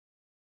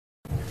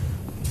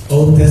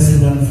Old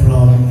Testament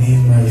from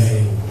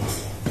Nehemiah.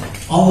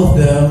 All of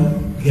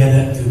them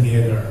gathered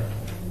together.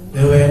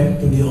 They went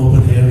to the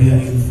open area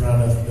in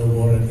front of the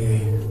water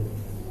gate.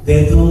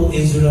 They told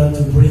Israel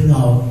to bring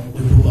out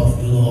the book of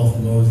the law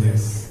of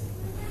Moses.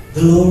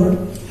 The Lord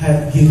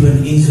had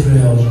given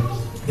Israel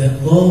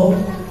that law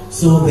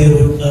so they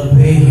would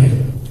obey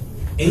him.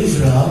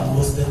 Israel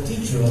was the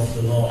teacher of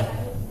the law.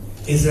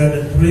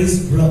 Israel the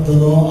priest brought the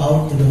law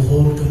out to the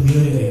whole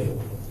community.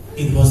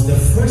 It was the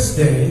first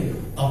day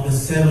of the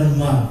 7th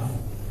month.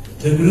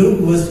 The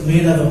group was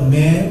made up of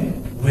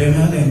men,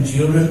 women, and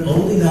children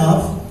old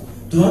enough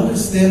to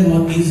understand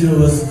what Israel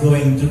was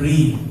going to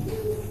read.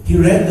 He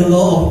read the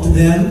law to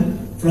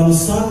them from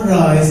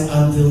sunrise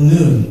until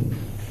noon.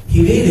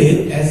 He did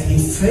it as he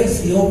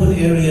faced the open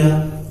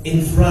area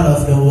in front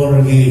of the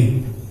water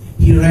gate.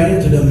 He read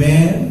it to the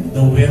men,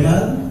 the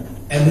women,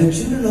 and the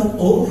children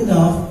old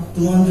enough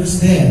to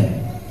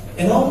understand.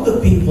 And all the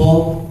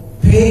people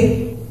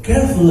paid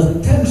careful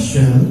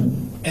attention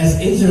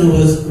as Israel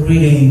was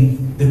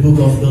reading the book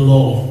of the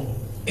law.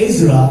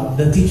 Ezra,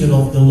 the teacher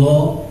of the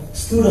law,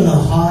 stood on a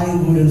high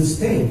wooden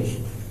stage.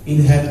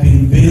 It had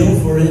been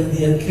built for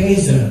the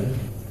occasion.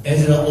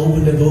 Ezra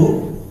opened the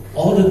book.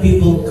 All the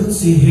people could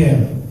see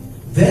him.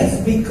 That's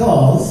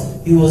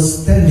because he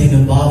was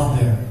standing above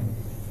them.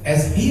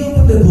 As he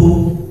opened the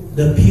book,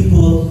 the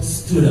people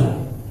stood up.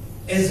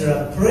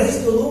 Ezra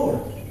praised the Lord.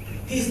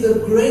 He's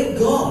the great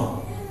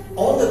God.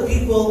 All the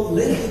people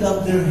lifted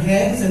up their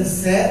hands and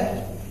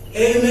said,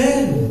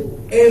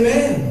 Amen,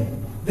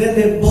 Amen. Then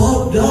they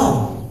bowed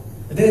down.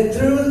 They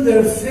turned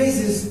their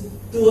faces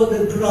toward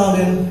the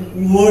ground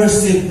and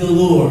worshiped the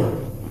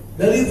Lord.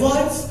 The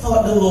Levites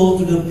taught the law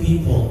to the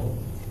people.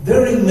 They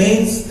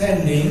remained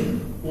standing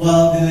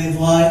while the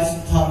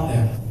Levites taught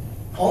them.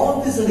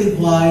 All these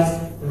Levites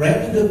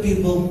read to the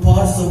people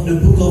parts of the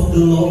book of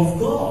the law of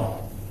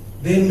God.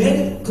 They made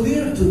it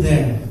clear to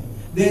them.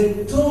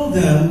 They told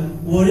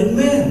them what it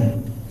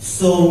meant.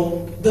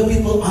 So the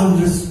people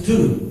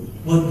understood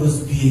what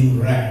was being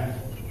read.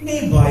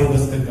 Nehemiah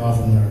was the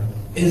governor.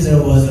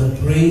 Israel was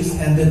a priest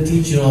and the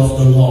teacher of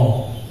the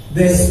law.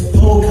 They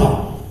spoke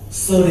up,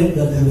 so did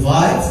the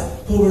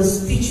Levites who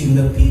were teaching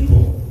the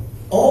people.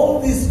 All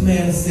these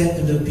men said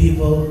to the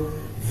people,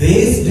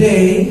 this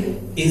day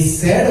is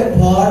set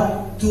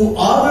apart to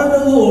honor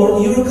the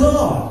Lord your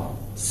God.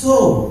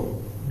 So,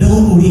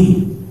 don't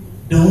weep,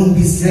 don't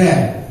be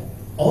sad.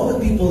 All the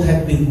people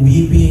had been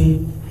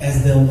weeping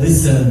as they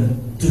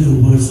listened to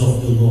the words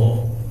of the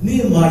law.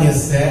 Nehemiah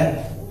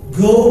said,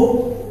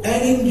 go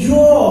and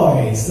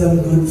enjoy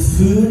some good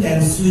food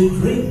and sweet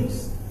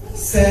drinks.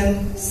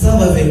 Send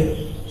some of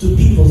it to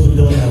people who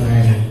don't have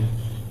any.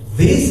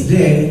 This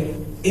day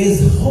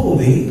is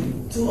holy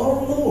to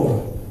our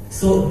Lord.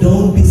 So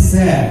don't be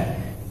sad.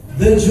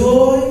 The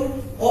joy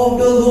of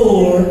the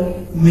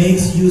Lord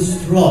makes you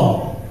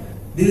strong.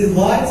 The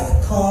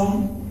Levites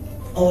calmed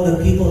all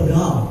the people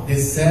down. They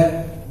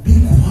said,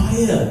 be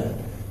quiet.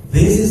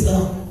 This is a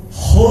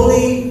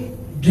holy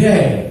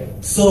day.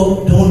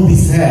 So don't be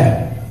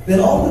sad. Then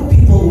all the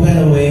people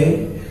went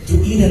away to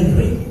eat and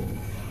drink.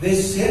 They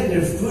shared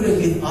their food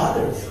with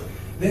others.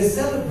 They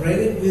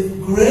celebrated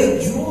with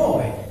great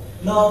joy.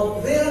 Now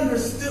they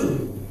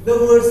understood the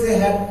words they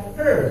had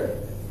heard.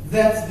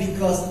 That's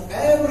because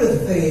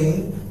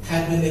everything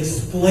had been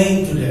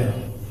explained to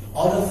them.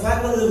 All the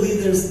family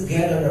leaders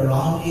gathered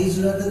around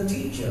Israel the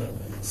teacher.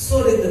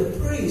 So did the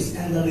priests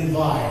and the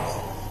Levites.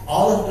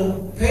 All of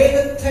them paid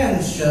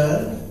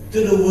attention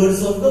to the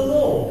words of the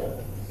law.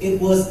 It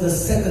was the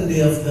 2nd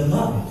day of the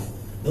month.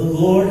 The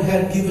Lord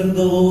had given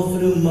the law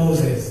through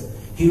Moses.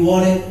 He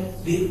wanted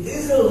the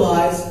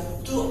Israelites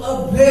to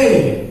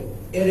obey.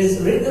 It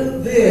is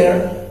written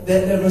there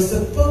that they were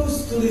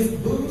supposed to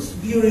leave booths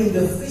during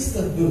the Feast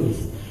of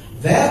Booths.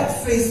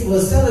 That feast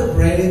was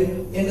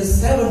celebrated in the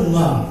 7th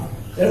month.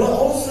 They were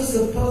also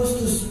supposed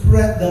to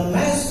spread the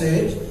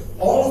message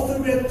all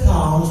through their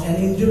towns and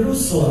in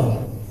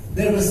Jerusalem.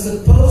 They were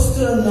supposed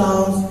to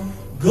announce,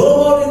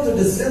 go out into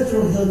the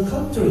central hill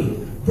country,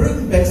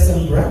 bring back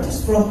some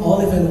branches from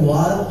olive and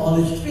wild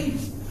olive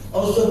trees.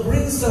 Also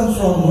bring some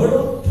from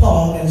myrtle,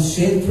 palm, and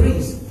shade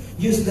trees.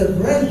 Use the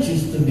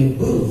branches to make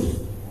booths.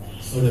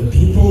 So the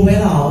people went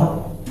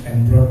out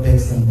and brought back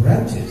some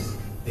branches.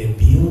 They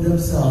built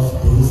themselves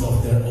booths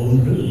of their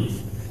own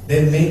roofs.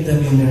 They made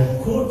them in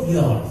their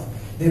courtyards.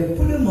 They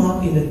put them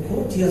up in the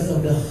courtyards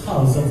of the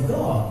house of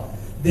God.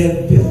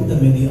 They built them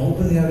in the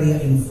open area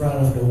in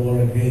front of the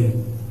water gate.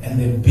 And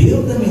they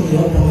built them in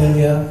the open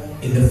area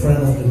in the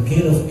front of the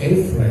gate of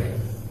Ephraim.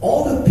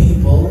 All the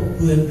people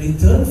who had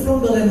returned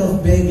from the land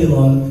of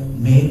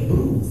Babylon made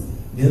booths.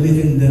 They lived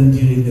in them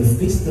during the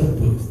Feast of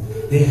Booths.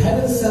 They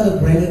hadn't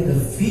celebrated the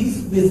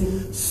feast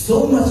with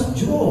so much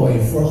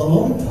joy for a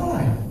long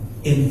time.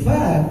 In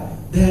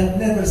fact, they had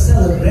never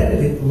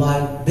celebrated it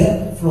like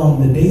that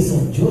from the days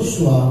of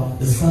Joshua,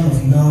 the son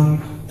of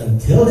Nun,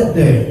 until that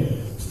day.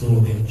 So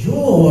the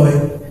joy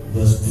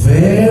was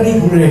very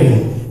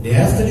great.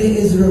 After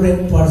Israel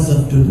read parts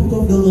of the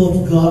book of the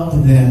law of God to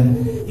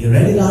them, he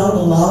read it out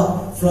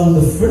aloud from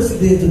the first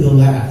day to the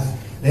last.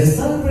 They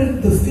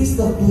celebrated the Feast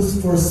of Booths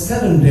for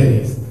 7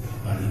 days.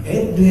 On the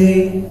 8th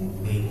day,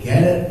 they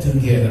gathered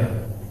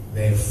together.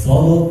 They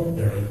followed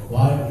the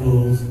required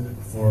rules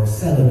for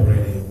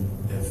celebrating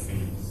the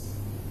feast.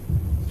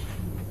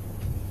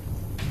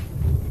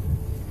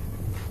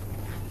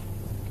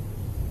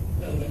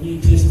 Well, the New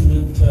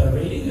Testament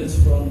reading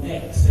is from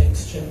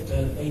Acts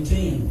chapter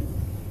 18.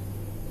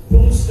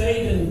 Paul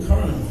stayed in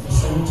Corinth for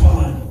some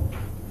time.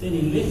 Then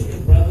he left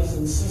the brothers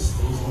and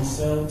sisters and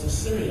sailed to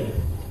Syria.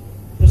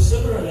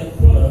 Priscilla and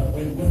Aquila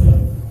went with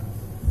him.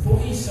 Before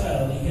he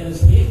sailed, he had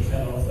his hair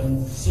cut off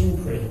in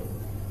Cenchreae.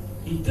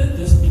 He did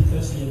this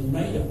because he had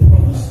made a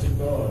promise to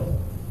God.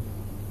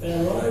 They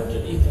arrived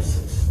at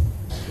Ephesus.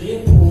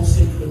 There Paul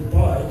said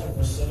goodbye to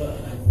Priscilla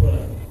and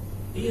Aquila.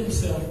 He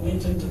himself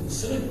went into the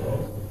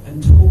synagogue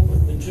and talked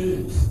with the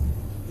Jews.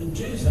 The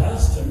Jews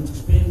asked him to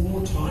spend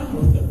more time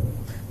with them,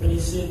 but he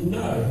said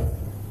no.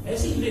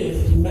 As he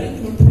left, he made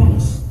them a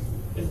promise.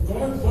 If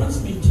God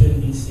wants me to,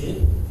 he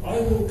said, I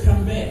will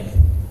come back.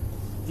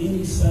 Then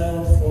he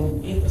sailed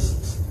from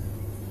Ephesus.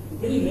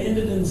 When he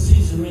landed in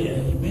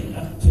Caesarea, he went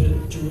up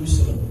to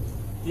Jerusalem.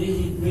 There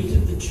he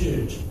greeted the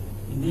church.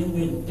 He then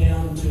went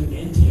down to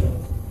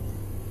Antioch.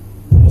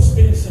 Paul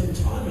spent some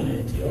time in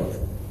Antioch.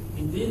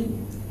 He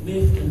then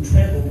left and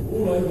travelled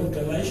all over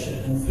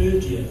Galatia and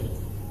Phrygia.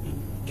 He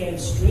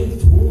gave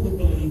strength to all the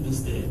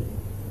believers there.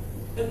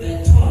 At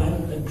that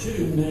time, a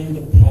Jew named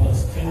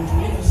Apollos came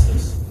to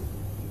Ephesus.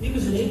 He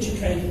was an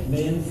educated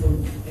man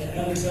from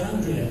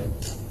Alexandria.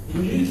 He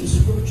knew the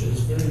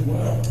scriptures very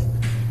well.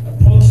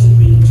 Apollos had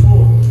been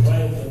taught the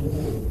way of the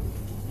Lord.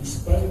 He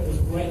spoke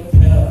with great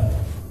power.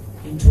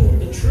 He taught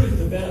the truth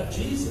about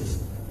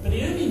Jesus, but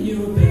he only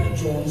knew about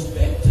John's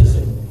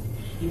baptism.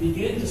 He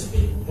began to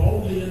speak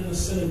boldly in the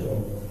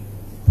synagogue.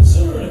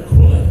 Priscilla and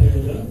Aquila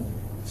heard him,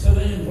 so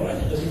they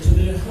invited him to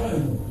their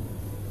home.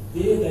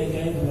 There they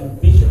gave him a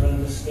better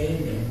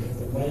understanding of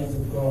the ways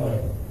of God.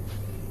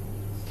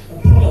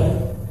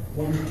 Apollo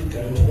wanted to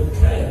go to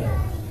Achaia.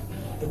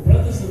 The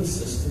brothers and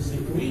sisters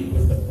agreed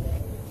with him.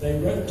 They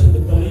wrote to the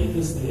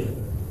believers there.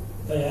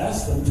 They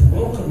asked them to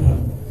welcome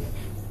him.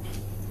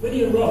 When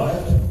he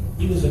arrived,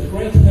 he was a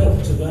great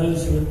help to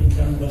those who had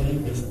become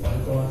believers by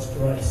God's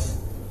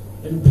grace.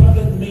 In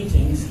public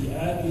meetings, he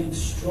argued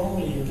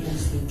strongly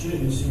against the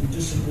Jews who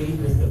disagreed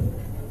with him.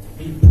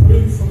 He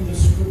proved from the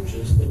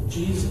scriptures that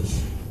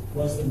Jesus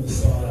was the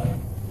Messiah.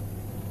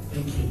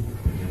 Thank you.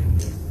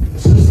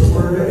 This is the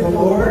word of the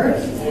Lord.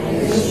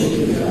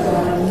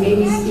 May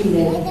be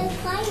seated.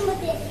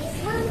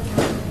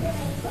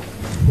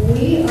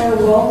 We are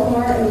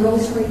Waldemar and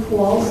Rosemarie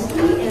Kowalski,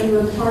 and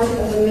we're part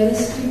of the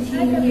ministry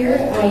team here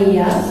at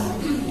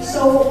IES.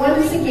 So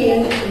once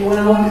again,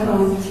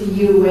 welcome to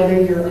you,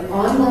 whether you're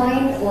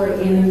online or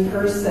in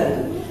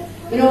person.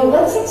 You know,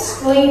 let's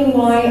explain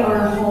why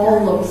our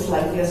hall looks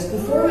like this.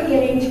 Before we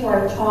get into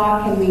our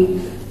talk and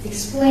we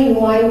explain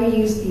why we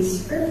use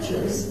these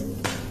scriptures,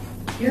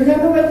 you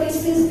remember what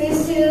this is?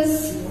 This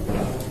is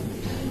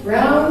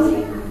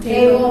Round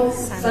Table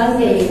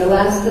Sunday, the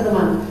last of the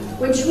month,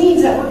 which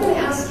means that we're going to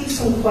ask you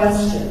some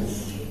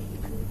questions.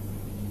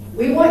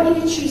 We want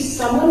you to choose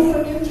someone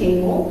from your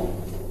table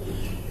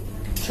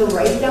to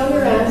write down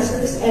your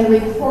answers and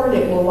record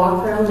it. We'll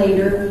walk around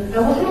later and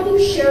we'll have you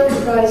share what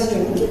you guys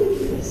doing. Why did we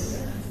do this?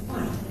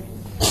 Why?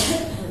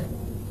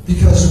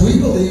 Because we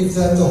believe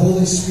that the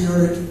Holy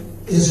Spirit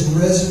is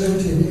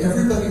resident in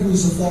everybody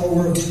who's a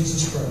follower of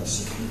Jesus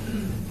Christ.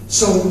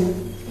 So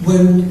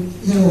when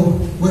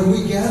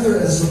we gather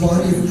as the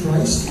body of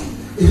Christ,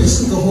 it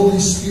isn't the Holy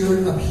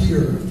Spirit up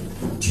here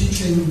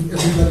teaching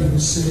everybody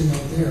who's sitting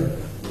out there.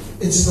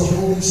 It's the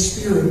Holy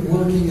Spirit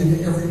working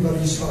in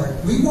everybody's heart.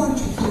 We want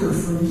to hear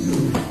from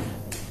you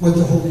what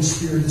the Holy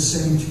Spirit is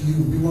saying to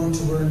you. We want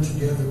to learn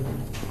together.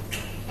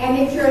 And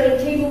if you're at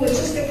a table with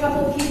just a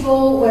couple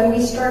people, when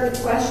we start the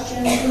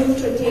questions, move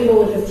to a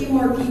table with a few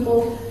more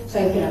people so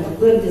you can have a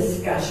good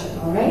discussion,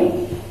 all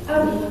right?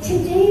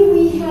 Today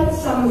we had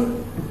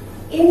some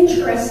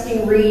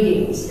interesting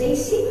readings. They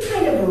seem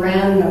kind of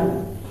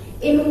random.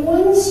 In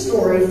one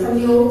story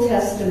from the Old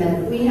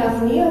Testament, we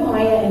have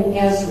Nehemiah and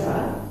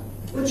Ezra,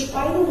 which,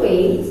 by the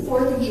way,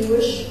 for the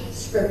Jewish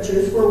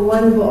scriptures were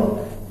one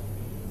book.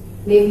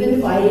 They've been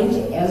divided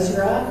into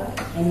Ezra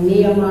and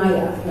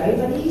Nehemiah, right?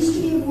 But it used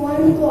to be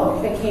one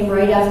book that came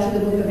right after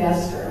the book of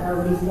Esther,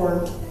 or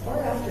before,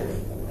 or after the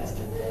book of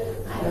Esther.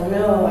 I don't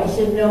know, I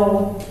should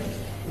know.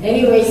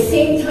 Anyway,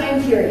 same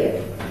time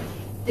period.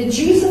 The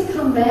Jews have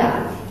come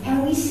back,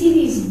 and we see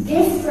these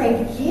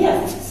different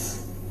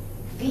gifts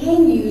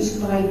being used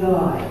by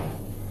God,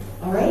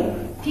 all right?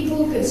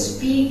 People who could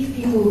speak,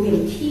 people who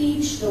can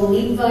teach, the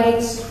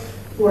Levites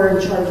who are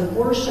in charge of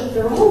worship,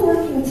 they're all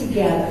working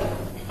together.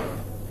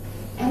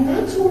 And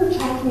that's what we're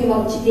talking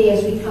about today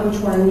as we come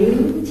to our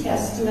New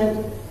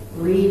Testament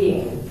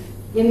reading.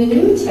 In the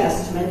New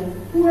Testament,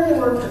 who are the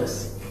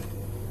workers?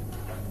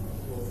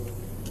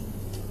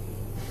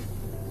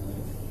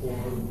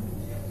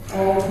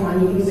 Oh, come on,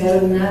 you can do better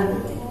than that.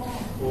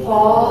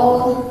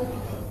 Paul,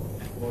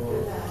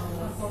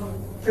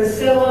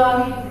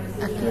 Priscilla,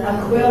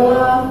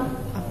 Aquila,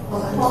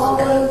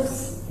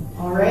 Paula's,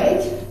 all right?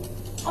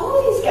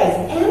 All these guys,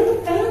 and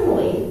the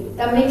family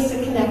that makes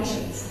the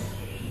connections.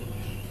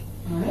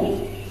 All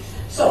right?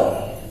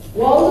 So,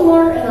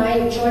 Waldemar and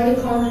I joined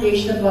a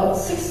congregation of about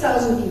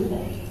 6,000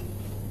 people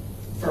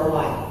for a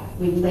while.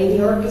 We played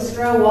the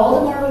orchestra.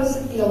 Waldemar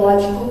was the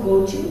theological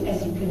go-to,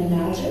 as you can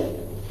imagine.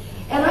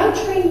 And I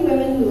trained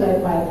women who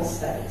led Bible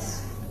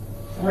studies.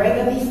 All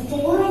right, but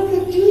before I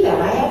could do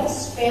that, I had to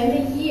spend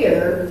a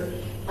year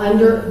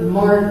under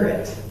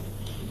Margaret.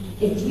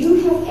 If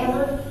you have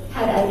ever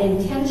had an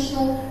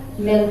intentional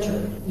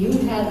mentor, you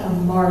had a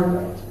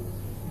Margaret.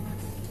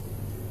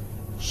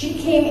 She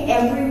came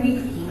every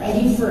week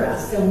ready for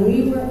us, and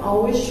we were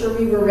always sure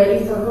we were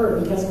ready for her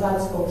because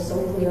God spoke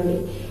so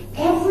clearly.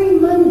 Every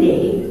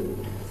Monday,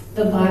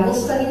 the Bible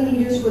study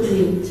leaders would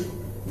meet.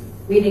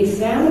 We'd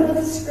examine what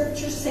the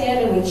scripture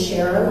said and we'd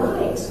share our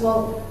lives.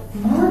 Well,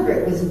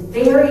 Margaret was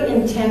very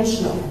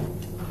intentional.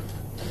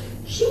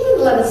 She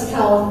wouldn't let us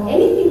tell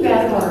anything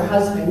bad about our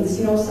husbands.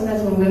 You know,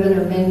 sometimes when women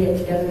or men get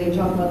together, they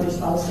talk about their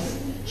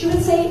spouses. She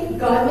would say,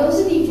 God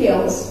knows the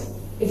details.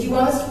 If you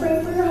want us to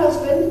pray for your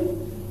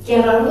husband,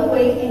 get out of the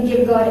way and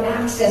give God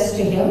access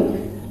to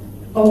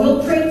him. But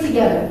we'll pray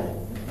together.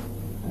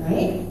 All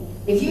right?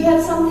 If you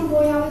had something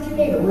going on with your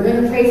neighbor, we're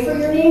going to pray for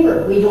your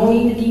neighbor. We don't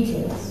need the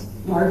details.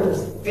 Margaret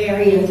was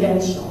very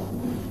intentional.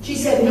 She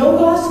said, no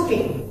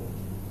gossiping.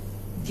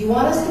 If you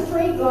want us to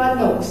pray, God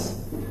knows.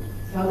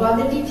 Tell God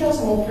the details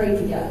and we'll pray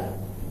together.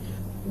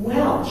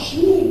 Well,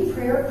 she made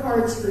prayer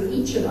cards for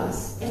each of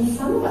us. And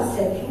some of us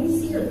said, can we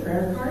see your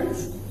prayer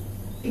cards?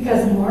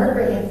 Because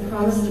Margaret had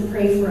promised to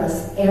pray for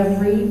us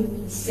every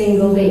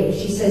single day.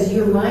 She says,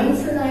 you're mine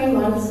for 9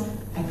 months.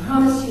 I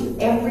promise you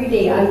every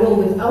day I will,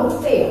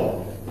 without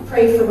fail,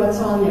 pray for what's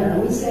on there.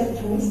 And we said,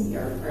 can we see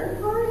your prayer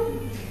card?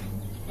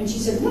 And she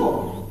said,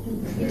 no,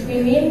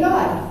 between me and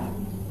God.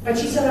 But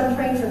she said, I'm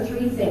praying for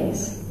 3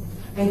 things.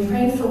 I'm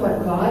praying for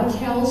what God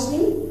tells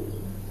me.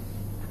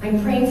 I'm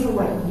praying for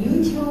what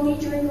you tell me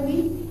during the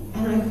week.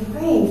 And I'm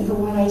praying for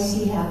what I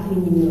see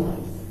happening in your life.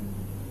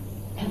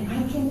 And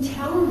I can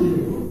tell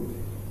you,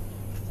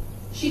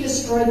 she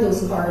destroyed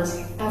those cards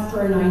after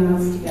our 9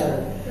 months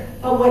together.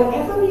 But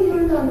whatever we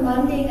learned on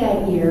Monday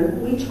that year,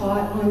 we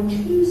taught on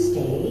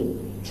Tuesday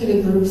to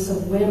the groups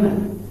of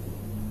women.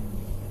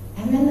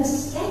 And then the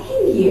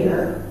second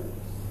year,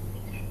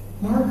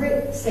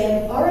 Margaret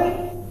said, all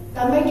right,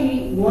 done my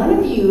duty. One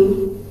of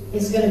you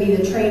is going to be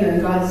the trainer.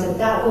 And God said,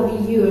 that will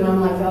be you. And I'm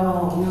like,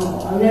 oh, no,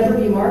 I'll never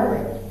be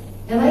Margaret.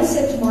 And I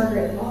said to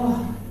Margaret,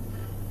 oh,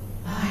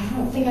 I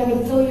don't think I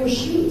can fill your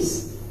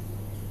shoes.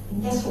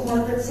 And guess what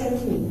Margaret said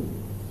to me?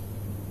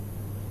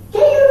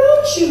 Get your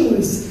own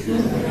shoes.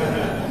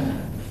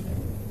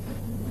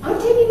 I'm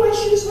taking my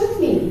shoes with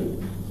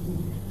me.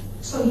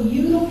 So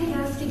you don't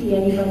have to be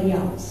anybody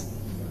else.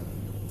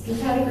 If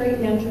you've had a great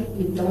mentor,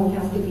 you don't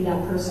have to be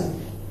that person.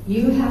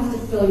 You have to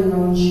fill your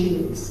own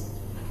shoes.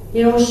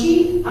 You know,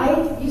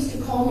 I used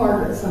to call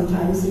Margaret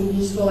sometimes, and you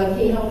just go like,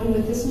 hey, help me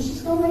with this. And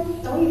she's going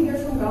like, don't you hear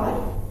from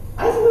God?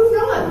 I've moved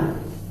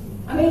on.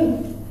 I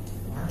mean,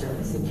 Margaret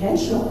was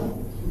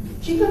intentional.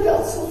 She could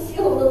also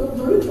feel a little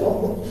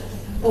brutal,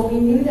 but we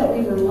knew that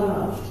we were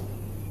loved.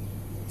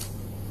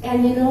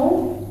 And you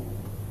know,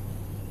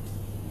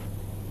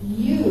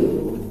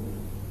 you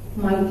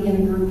might be in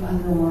a group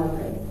under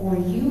Margaret, or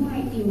you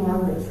might be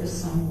Margaret for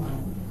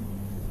someone.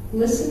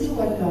 Listen to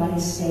what God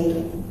is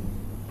saying.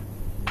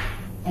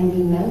 And be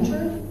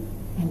mentored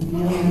and be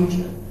a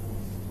mentor.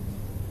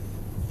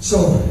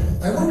 So,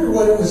 I wonder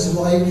what it was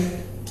like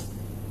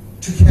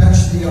to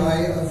catch the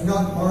eye of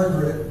not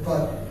Margaret,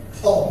 but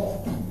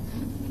Paul.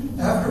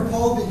 After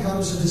Paul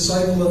becomes a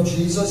disciple of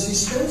Jesus, he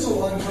spends a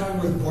long time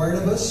with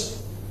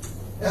Barnabas,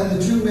 and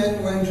the 2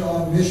 men went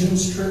on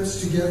missions trips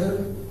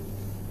together.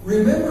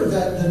 Remember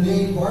that the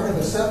name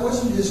Barnabas, that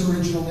wasn't his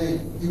original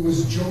name. He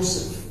was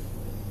Joseph.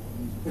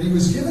 But he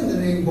was given the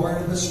name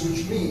Barnabas,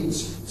 which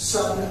means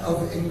son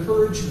of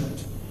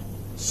encouragement.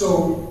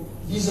 So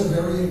he's a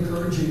very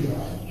encouraging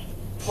guy.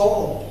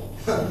 Paul,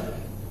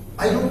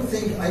 I don't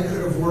think I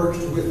could have worked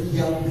with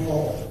young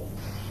Paul.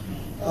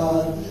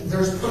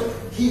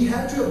 He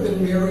had to have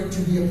been married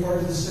to be a part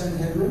of the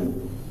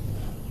Sanhedrin.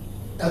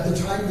 At the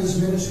time of his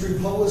ministry,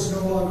 Paul was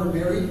no longer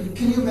married.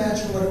 Can you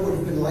imagine what it would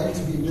have been like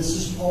to be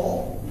Mrs.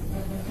 Paul?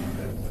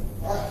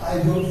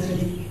 I don't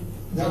think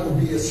that would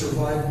be a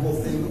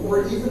survivable thing,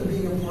 or even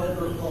being a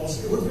partner of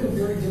Paul's. It would have been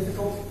very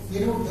difficult.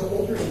 You know, the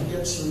older he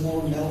gets, the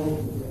more mellow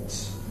he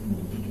gets.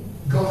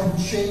 God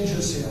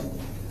changes him.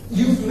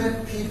 You've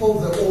met people,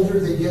 the older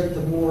they get,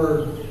 the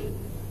more,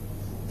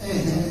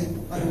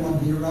 I don't want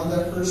to be around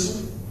that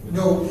person.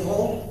 No,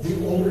 Paul,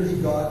 the older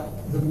he got,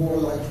 the more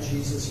like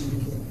Jesus he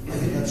became. I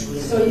think that's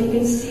really So you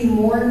can see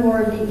more and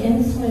more of the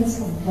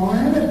influence of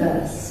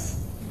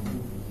Barnabas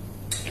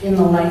in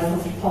the life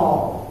of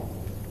Paul.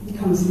 He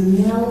becomes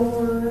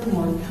mellower,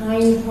 more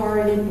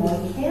kind-hearted,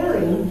 more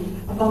caring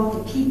about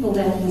the people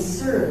that he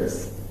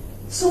serves.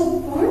 So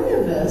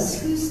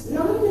Barnabas, who's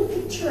not in the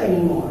picture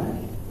anymore,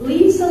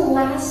 leaves a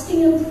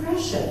lasting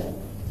impression.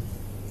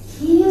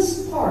 He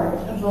is part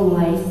of the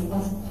life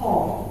of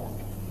Paul.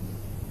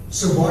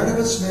 So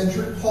Barnabas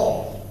mentored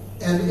Paul.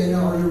 And in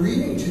our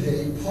reading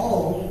today,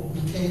 Paul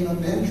became a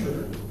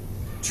mentor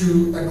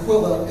to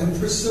Aquila and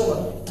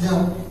Priscilla.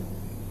 Now,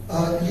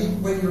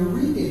 when you're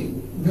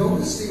reading,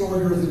 notice the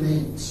order of the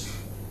names.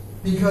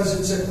 Because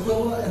it's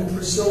Aquila and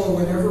Priscilla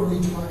whenever we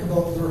talk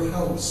about their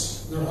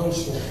house, their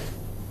household.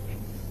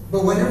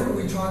 But whenever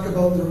we talk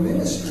about their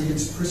ministry,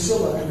 it's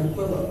Priscilla and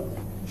Aquila.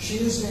 She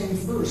is named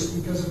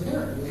first because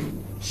apparently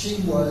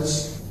she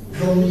was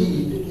the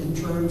lead in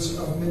terms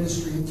of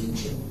ministry and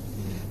teaching.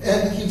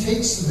 And he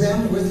takes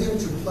them with him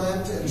to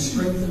plant and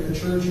strengthen a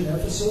church in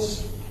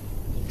Ephesus,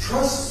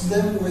 trusts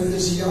them with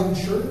this young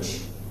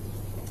church.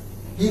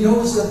 He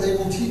knows that they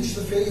will teach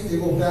the faith, they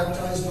will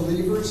baptize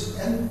believers,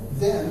 and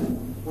then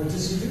what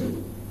does he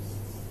do?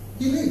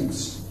 He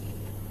leaves.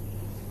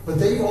 But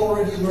they've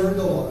already learned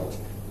a lot.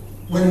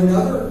 When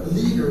another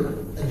leader,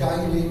 a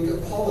guy named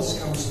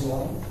Apollos, comes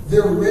along,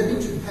 they're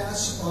ready to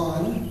pass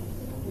on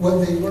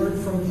what they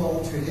learned from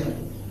Paul to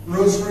him.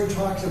 Rosemarie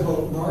talked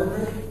about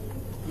Margaret.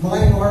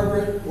 My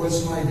Margaret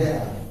was my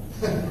dad.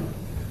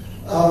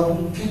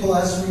 People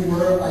ask me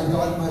where I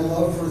got my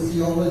love for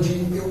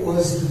theology. It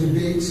was the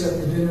debates at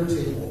the dinner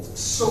table.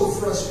 So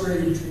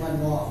frustrating to my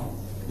mom.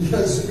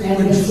 Because we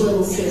and his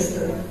little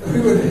sister. We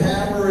would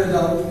hammer it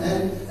out,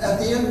 and at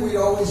the end we'd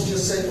always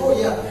just say, oh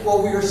yeah,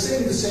 well we are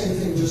saying the same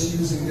thing, just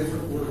using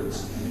different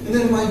words. And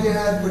then my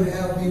dad would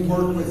have me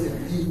work with him.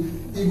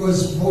 He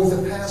was both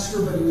a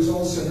pastor, but he was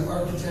also an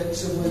architect,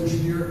 civil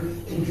engineer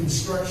in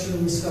construction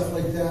and stuff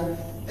like that.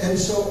 And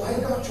so I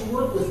got to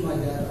work with my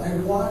dad. I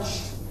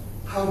watched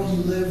how he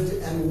lived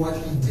and what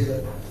he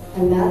did.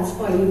 And that's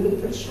why you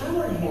could put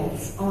shower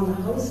heads on the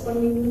house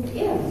when you moved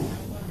in.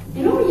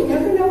 You know, you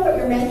never know what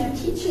your mentor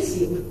teaches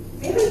you.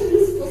 Very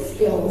useful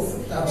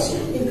skills,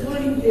 Absolutely.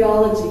 Including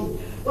theology.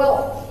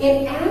 Well,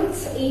 in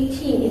Acts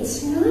 18,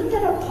 it's not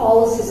that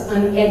Apollos is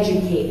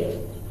uneducated.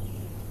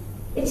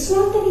 It's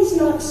not that he's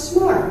not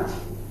smart.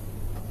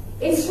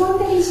 It's not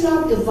that he's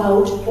not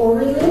devout or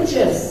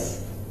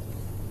religious.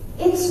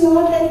 It's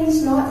not that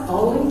he's not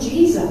following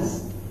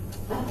Jesus.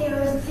 But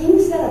there are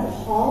things that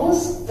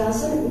Apollos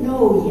doesn't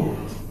know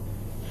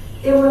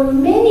yet. There were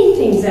many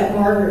things that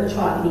Margaret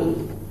taught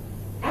me.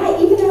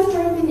 Even after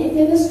I've been in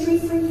ministry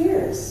for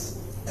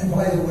years. And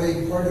by the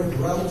way, part of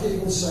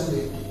Roundtable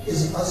Sunday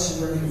is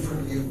us learning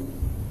from you.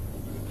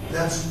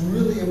 That's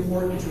really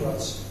important to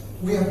us.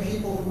 We have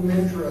people who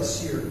mentor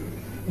us here.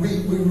 We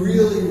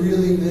really,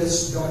 really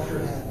miss Dr.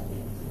 Hannah.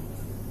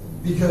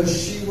 Because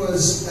she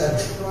was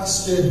a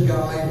trusted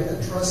guide,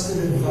 a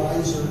trusted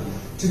advisor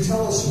to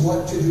tell us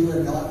what to do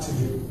and not to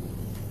do.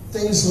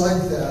 Things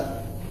like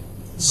that.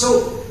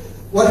 So,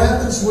 what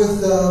happens with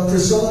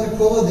Priscilla and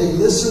Aquila? They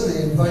listen,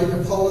 they invite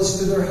Apollos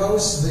to their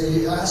house,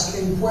 they ask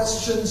him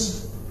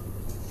questions,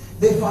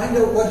 they find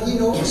out what he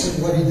knows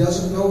and what he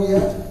doesn't know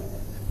yet.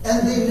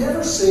 And they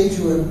never say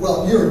to him,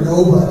 well, you're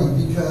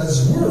nobody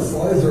because we're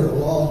farther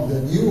along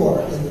than you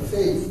are in the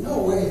faith.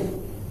 No way.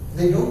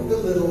 They don't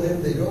belittle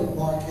him, they don't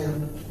mock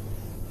him,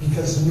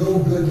 because no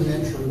good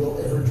mentor will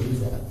ever do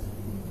that.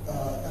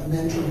 A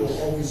mentor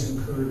will always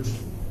encourage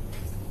him.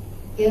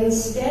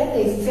 Instead,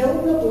 they fill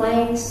in the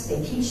blanks,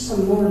 they teach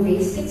some more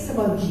basics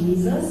about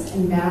Jesus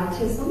and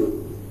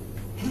baptism,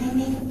 and they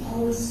make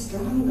Apollos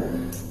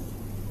stronger.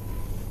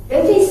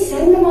 Then they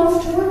send him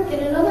off to work in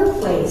another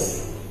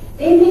place.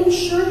 They make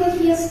sure that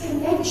he has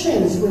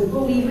connections with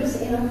believers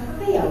in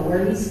Achaia,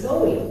 where he's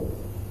going.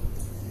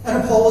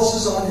 And Apollos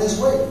is on his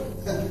way.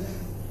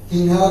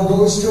 He now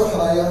goes to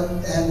Achaia,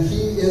 and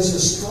he is a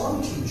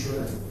strong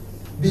teacher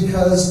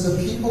because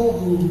the people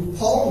who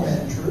Paul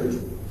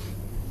mentored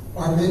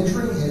are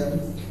mentoring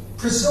him.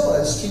 Priscilla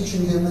is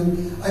teaching him,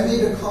 and I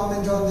made a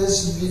comment on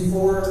this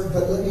before,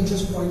 but let me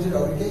just point it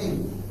out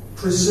again.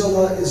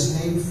 Priscilla is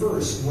named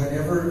first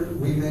whenever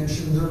we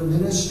mention their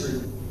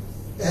ministry.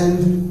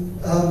 And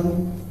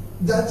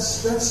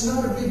that's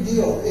not a big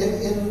deal.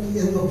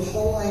 In the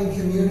Pauline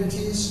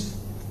communities,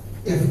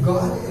 if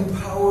God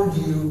empowered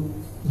you,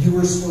 you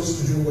were supposed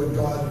to do what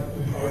God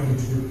empowered you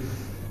to do.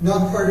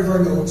 Not part of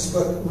our notes,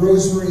 but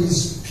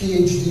Rosemarie's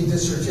PhD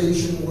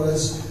dissertation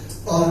was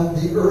on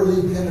the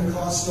early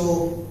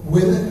Pentecostal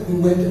women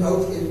who went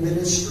out in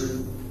ministry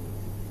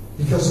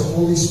because the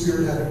Holy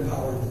Spirit had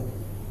empowered them.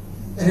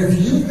 And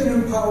if you've been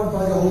empowered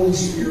by the Holy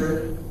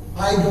Spirit,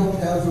 I don't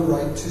have the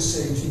right to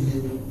say to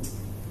you,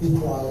 be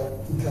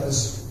quiet,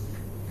 because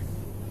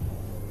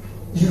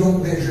you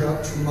don't measure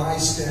up to my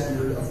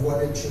standard of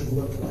what it should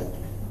look like.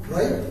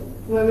 Right?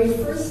 When we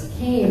first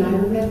came, I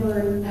remember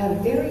a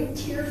very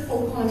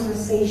tearful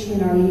conversation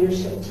in our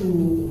leadership team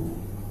meeting.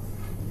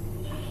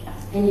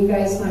 And you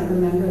guys might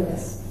remember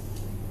this.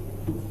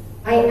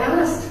 I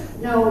asked,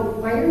 now,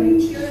 why are you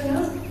tearing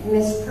up? And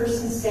this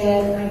person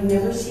said, I've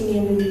never seen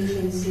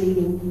Indonesians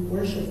leading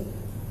worship.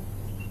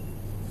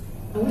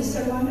 And we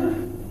said, why not?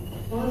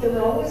 Well, there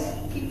were always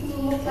people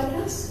who looked like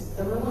us.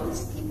 There were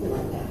lots of people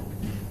like that.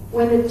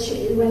 When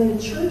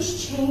the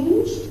church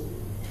changed,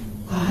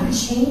 God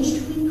changed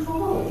who he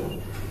called.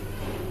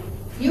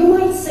 You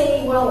might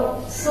say,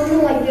 well,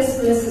 someone like this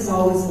and this has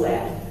always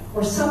led.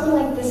 Or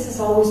someone like this has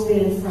always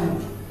been in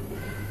front.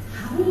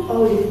 how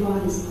about if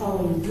God is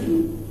calling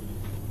you?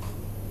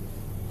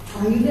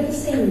 Are you going to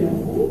say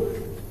no?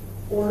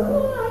 Or,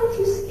 oh, I'm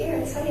too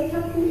scared. I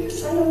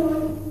don't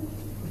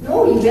want.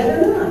 No, you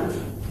better not.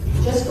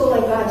 Just go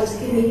like, God, just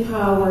give me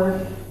power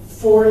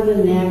for the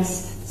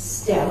next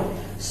step.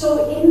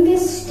 So in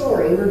this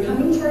story, we're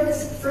coming to our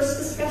first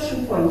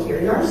discussion point here.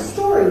 In our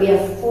story, we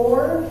have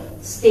 4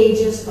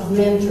 stages of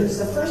mentors.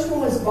 The first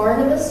one was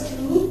Barnabas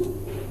to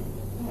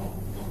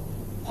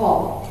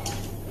Paul.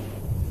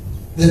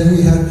 Then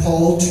we had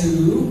Paul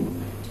to...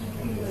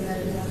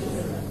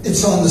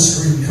 It's on the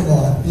screen, come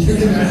on. You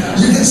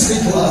can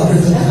speak louder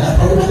than that,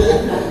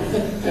 okay?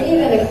 Okay,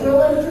 then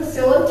Aquila and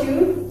Priscilla to...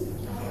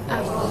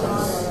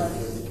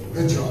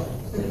 Good job.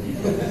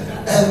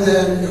 And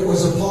then it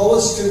was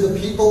Apollos to the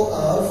people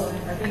of...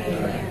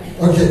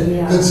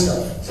 Okay, Yeah. good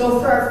stuff. So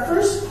for our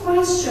first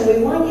question,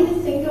 we want you to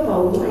think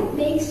about what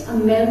makes a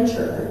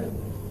mentor,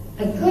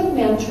 a good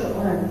mentor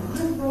or a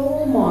good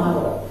role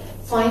model.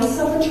 Find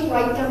someone to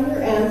write down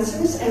your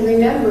answers, and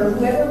remember,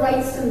 whoever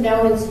writes them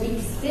down and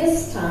speaks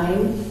this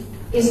time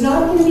is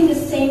not going to be the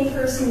same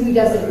person who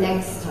does it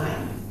next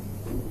time.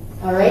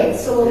 All right?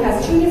 So we'll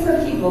have 2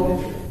 different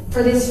people.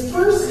 For this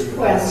first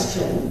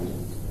question,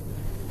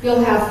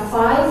 you'll have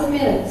 5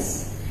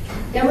 minutes.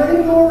 Then we're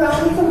going to go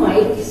around with the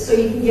mic so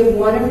you can give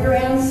one of your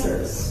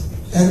answers.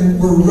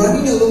 And we're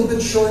running a little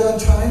bit short on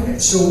time,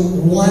 so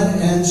one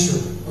answer,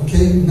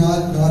 okay?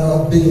 Not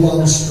a big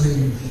long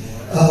stream.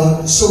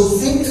 So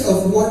think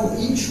of what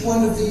each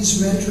one of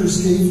these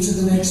mentors gave to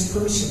the next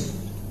person.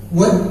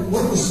 What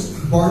was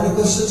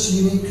Barnabas'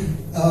 unique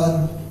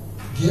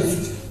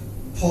gift?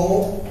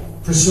 Paul,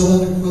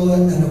 Priscilla and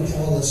Aquila, and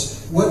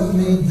Apollos. What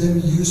made them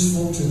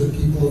useful to the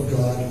people of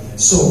God?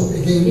 So,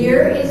 again...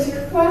 Here is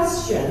your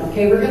question.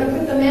 Okay, we're going to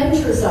put the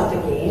mentors up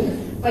again.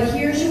 But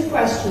here's your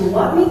question.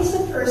 What makes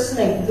a person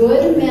a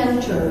good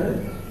mentor,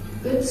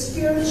 good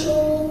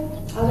spiritual,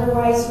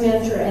 otherwise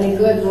mentor, and a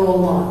good role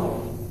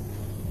model?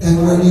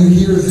 And when you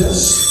hear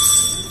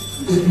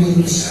this, it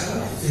means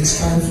it's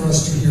time for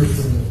us to hear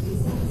from you.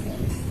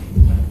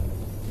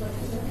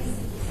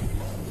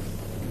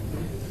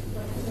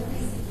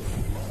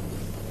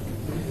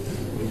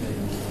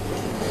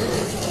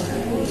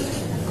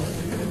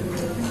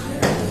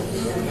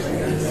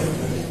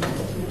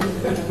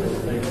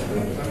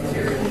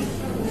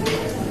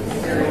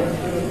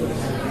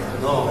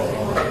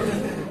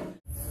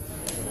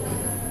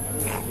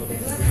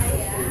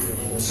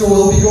 So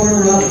we'll be going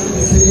around to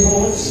the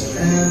tables,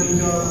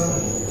 and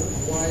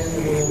why in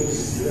the world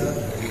is that?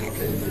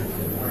 Okay.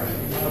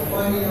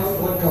 Finding out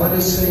what God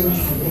is saying to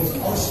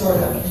you. I'll start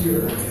up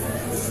here.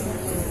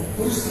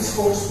 Who's the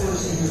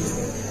spokesperson here?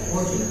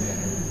 Okay.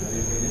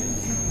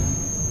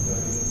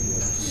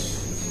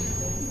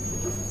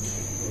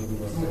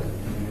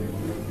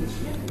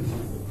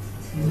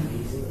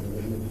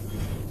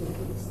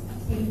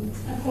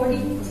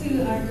 According to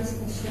our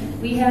discussion,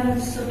 we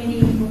have so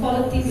many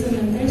qualities of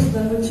mentors,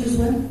 but we'll choose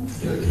one.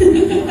 A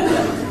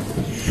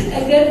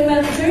good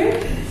mentor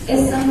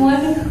is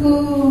someone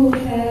who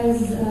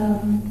has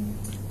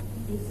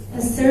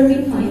a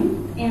serving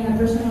mind and a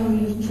personal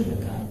relationship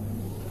with God.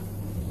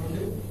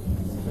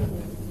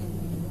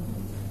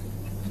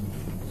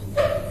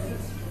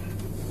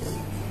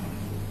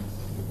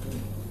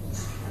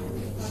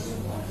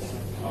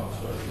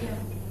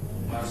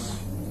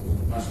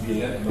 Must be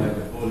led by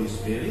the Holy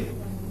Spirit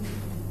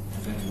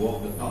and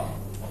walk the talk,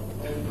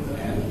 and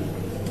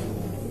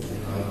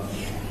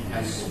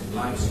has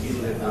life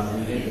skills that are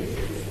related.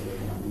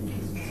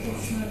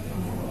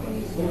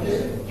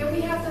 Can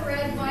we have the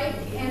red mic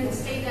and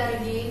say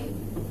that again?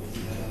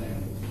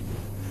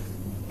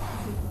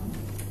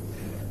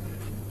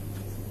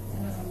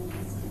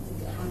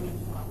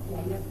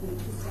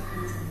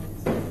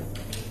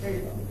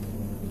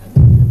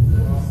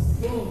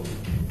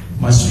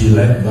 Must be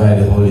led by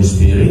the Holy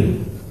Spirit,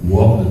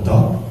 walk the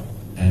talk,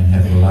 and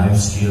have a life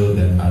skill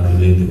that are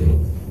relatable.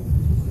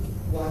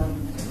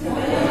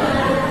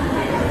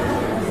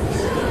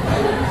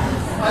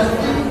 I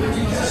think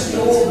we just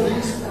know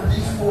these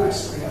folks.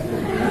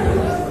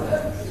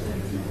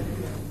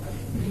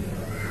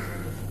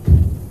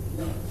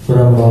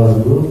 From our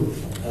group,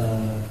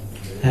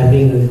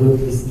 having a good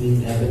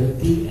listening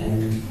ability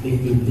and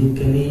think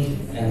biblically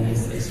and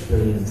his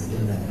experience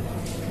in that.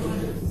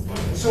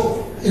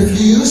 So, if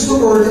you use the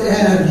word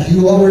 "and,"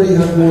 you already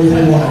have more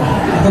than one.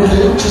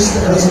 Okay, just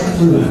as a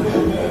clue.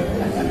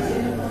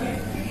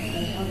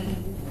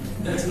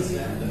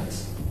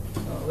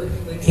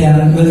 We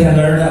can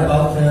learn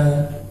about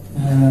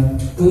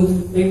good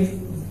faith,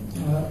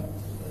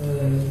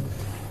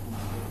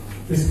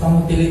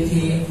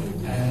 responsibility,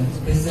 and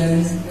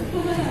presence, and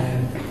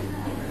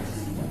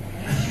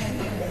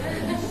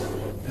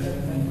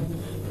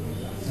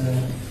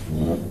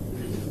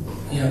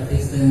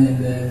presence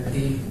in the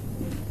deep.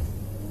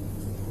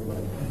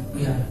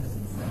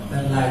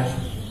 That life.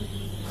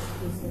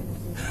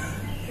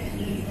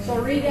 So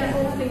read that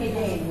whole thing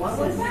again. What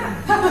was that?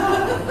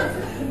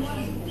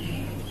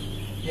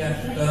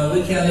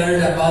 We can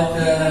learn about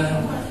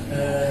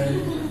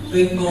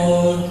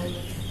people,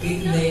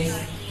 weakness,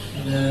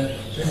 the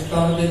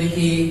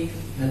responsibility,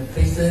 the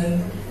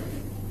prison,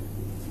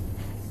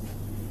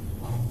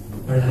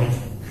 or life.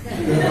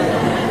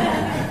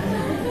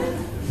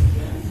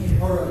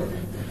 All right.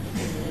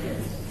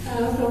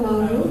 From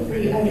our group,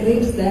 we agree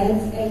that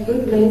a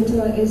good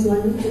mentor is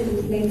one who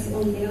reflects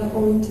on their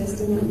own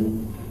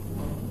testimony.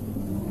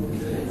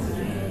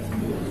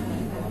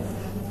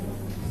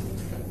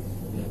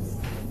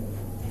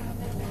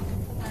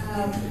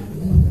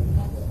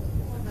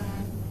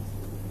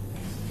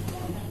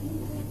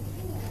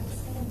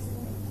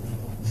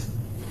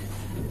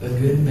 A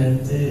good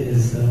mentor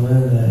is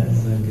someone that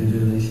has a good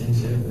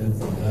relationship with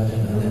God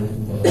and other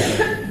people.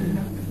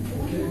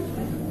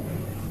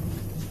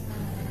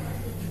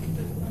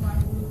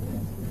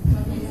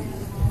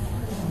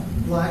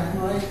 Black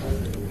Mike.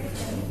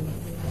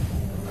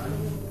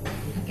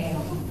 Okay.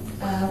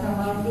 From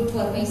our group,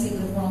 what makes a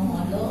good role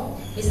model,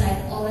 besides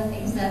all the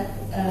things that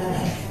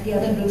the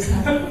other groups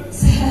have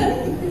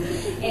said,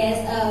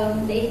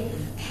 is they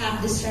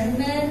have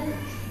discernment.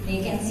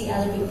 They can see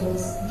other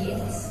people's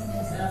gifts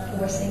instead of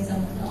forcing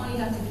someone. Oh, you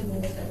have to do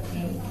this, but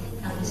they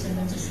have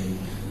discernment to see.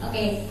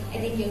 Okay, I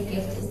think your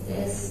gift is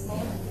this.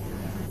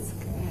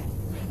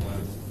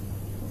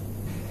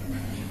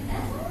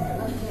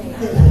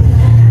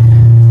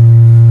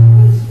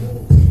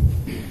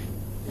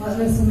 What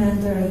makes a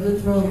mentor a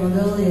good role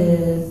model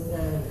is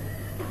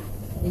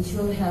it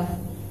should have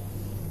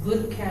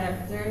good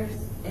character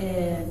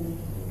and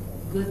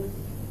good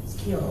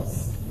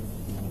skills.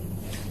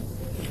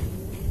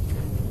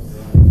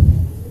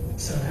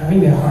 So having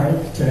the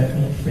heart to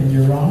admit when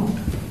you're wrong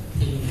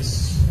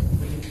is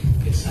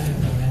a good sign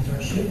of a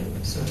mentorship.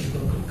 So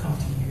people could come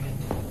to you and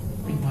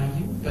remind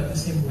you, but the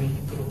same way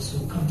you could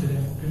also come to them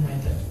and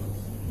remind them.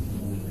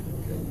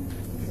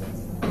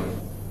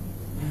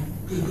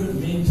 A good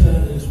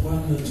mentor is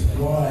one that's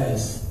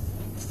wise,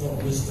 it's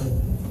got wisdom.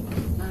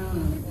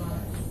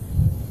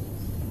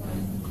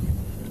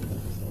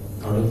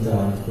 According to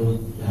our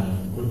group,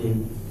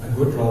 a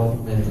good role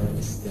mentor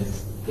is that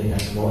they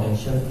have more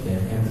action, they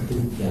have empathy,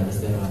 they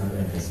understand other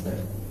and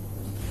respect.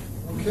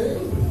 Okay.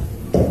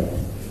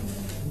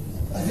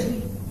 I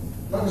think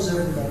that was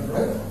everybody,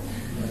 right?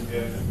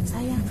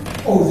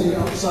 Oh, the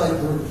outside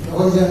group.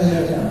 Oh, yeah.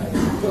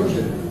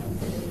 Okay.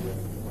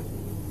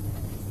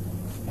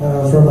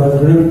 From our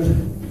group,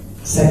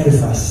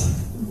 sacrifice.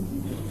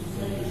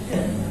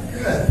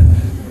 Good.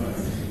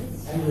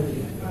 I'm with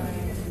you.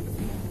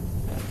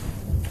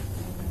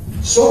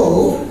 So,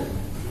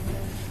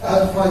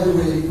 by the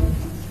way,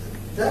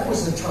 that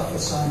was a tough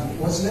assignment,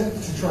 wasn't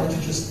it? To try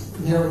to just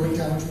narrow it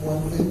down to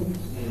one thing.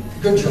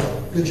 Good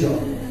job. Good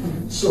job.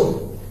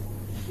 So,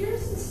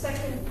 Here's the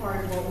second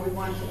part of what we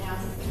want to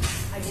ask.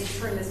 I did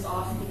turn this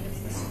off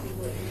because this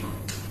would.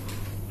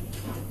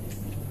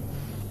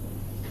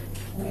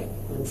 Right,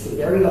 let's see,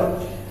 there we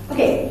go.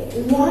 Okay,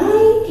 why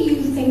do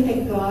you think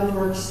that God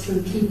works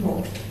through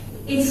people?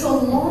 It's a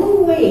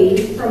long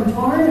way from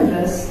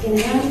Barnabas in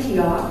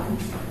Antioch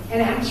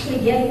and actually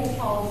getting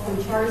Paul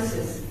from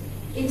Tarsus.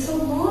 It's a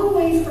long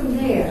way from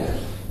there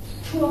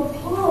to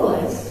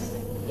Apollos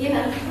in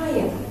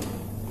Achaia,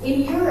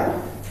 in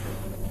Europe.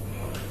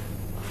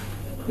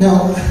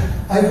 now,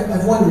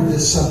 I've wondered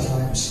this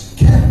sometimes.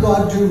 Can't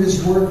God do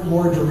his work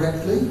more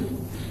directly?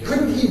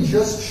 Couldn't he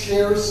just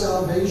share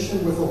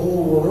salvation with the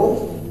whole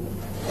world?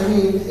 I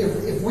mean,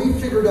 if we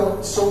figured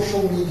out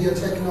social media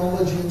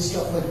technology and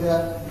stuff like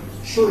that,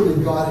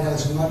 surely God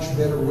has much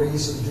better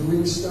ways of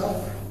doing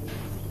stuff.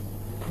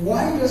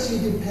 Why does he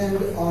depend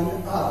on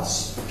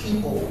us,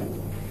 people,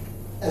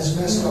 as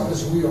messed up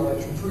as we are,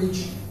 to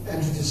preach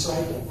and to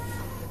disciple?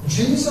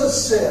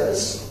 Jesus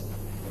says,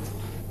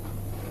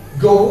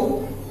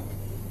 go,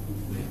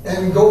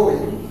 and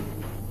going,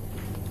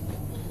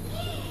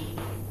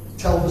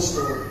 tell the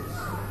story.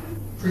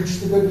 Preach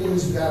the good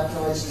news,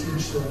 baptize,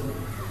 teach them.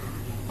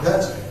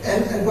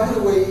 And by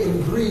the way,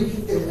 in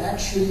Greek, it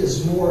actually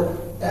is more,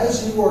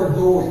 as you are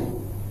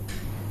going,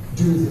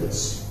 do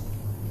this.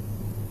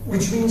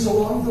 Which means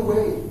along the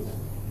way.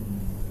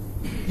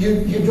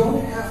 You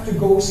don't have to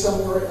go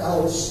somewhere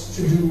else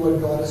to do what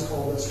God has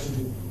called us to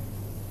do.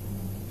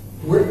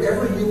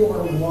 Wherever you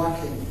are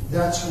walking,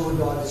 that's where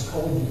God has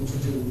called you to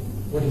do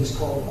what he's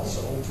called us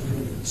all to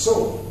do.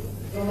 So,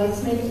 Well,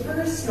 let's make it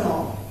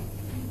personal.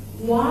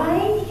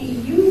 Why do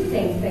you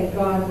think that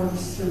God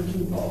works through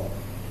people?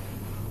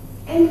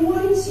 And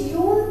what is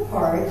your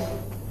part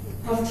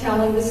of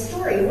telling the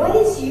story? What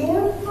is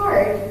your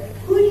part?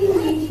 Who do you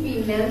need to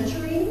be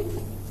mentoring?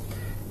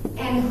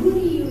 And who do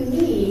you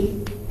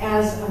need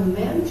as a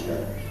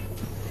mentor?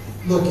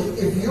 look,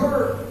 if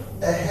you're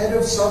ahead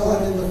of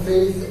someone in the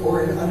faith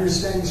or in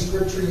understanding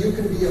Scripture, you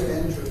can be a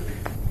mentor.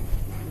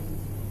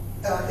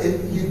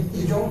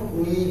 You don't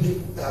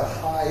need a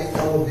high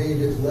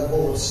elevated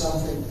level of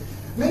something.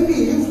 Maybe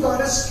you've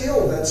got a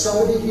skill that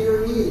somebody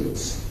here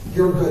needs.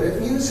 You're good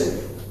at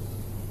music.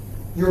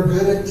 You're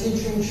good at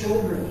teaching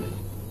children.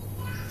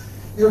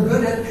 You're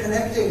good at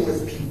connecting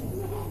with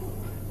people.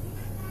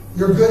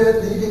 You're good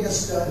at leading a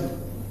study.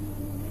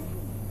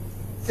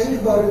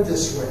 Think about it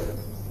this way.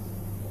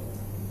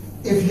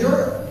 If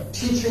you're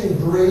teaching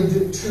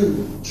grade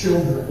 2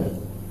 children,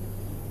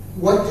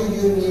 what do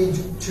you need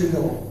to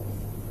know?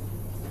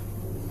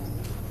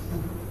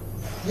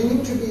 You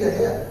need to be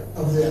ahead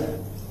of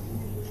them.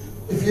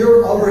 If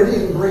you're already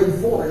in grade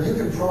 4, you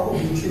can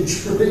probably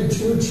teach grade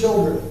 2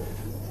 children.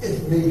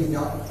 It may be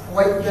not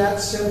quite that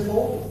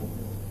simple,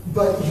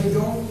 but you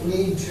don't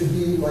need to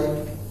be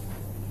like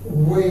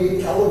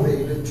way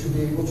elevated to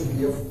be able to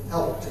be of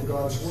help to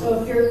God's Word.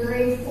 So if you're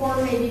grade 4,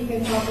 maybe you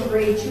can help a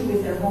grade 2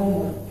 with their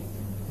homework.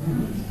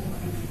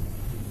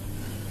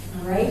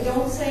 All right?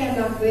 Don't say I'm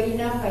not good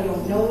enough, I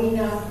don't know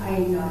enough,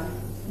 I'm not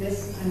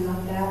this, I'm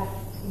not that.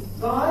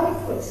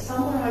 God puts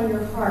someone on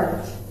your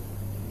heart.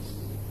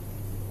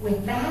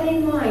 With that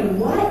in mind,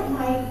 what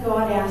might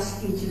God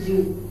ask you to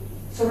do?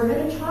 So we're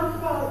going to talk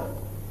about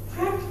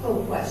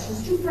practical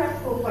questions, 2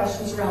 practical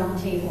questions around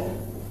the table.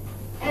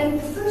 And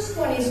the first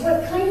one is,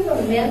 what kind of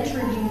a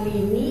mentor do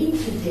we need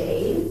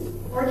today,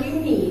 or do you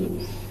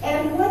need?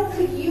 And what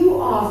could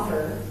you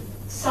offer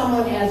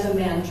someone as a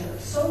mentor?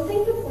 So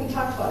think of, we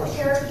talked about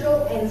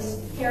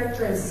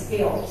character and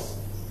skills.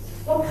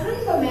 What kind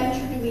of a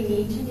mentor do we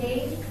need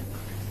today?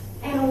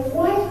 And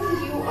what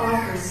could you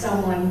offer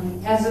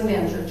someone as a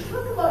mentor?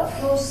 Talk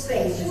about those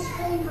things, just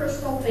really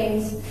personal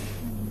things,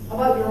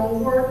 about your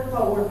own work,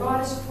 about where God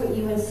has put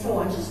you, and so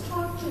on. Just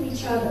talk to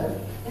each other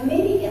and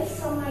maybe get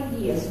some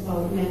ideas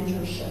about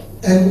mentorship.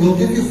 And we'll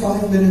give you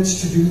 5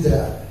 minutes to do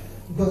that.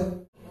 But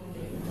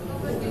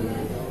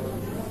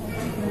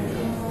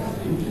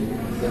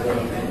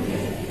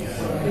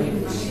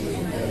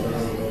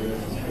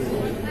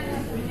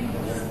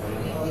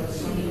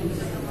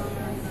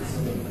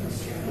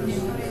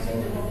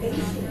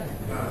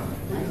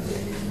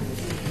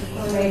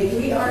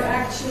we are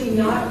actually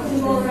not going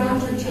to go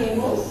around your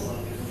tables.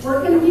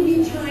 We're going to give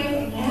you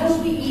time as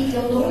we eat.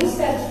 You'll notice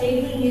that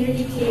today the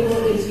community table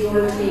is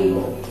your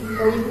table.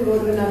 Or you can go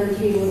to another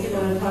table if you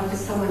want to talk to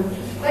someone.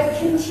 But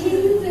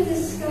continue the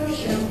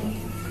discussion.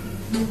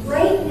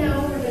 Right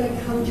now we're going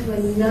to come to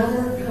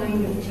another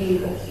kind of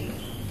table.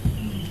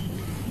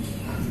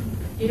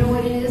 You know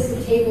what it is?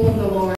 The table of the Lord.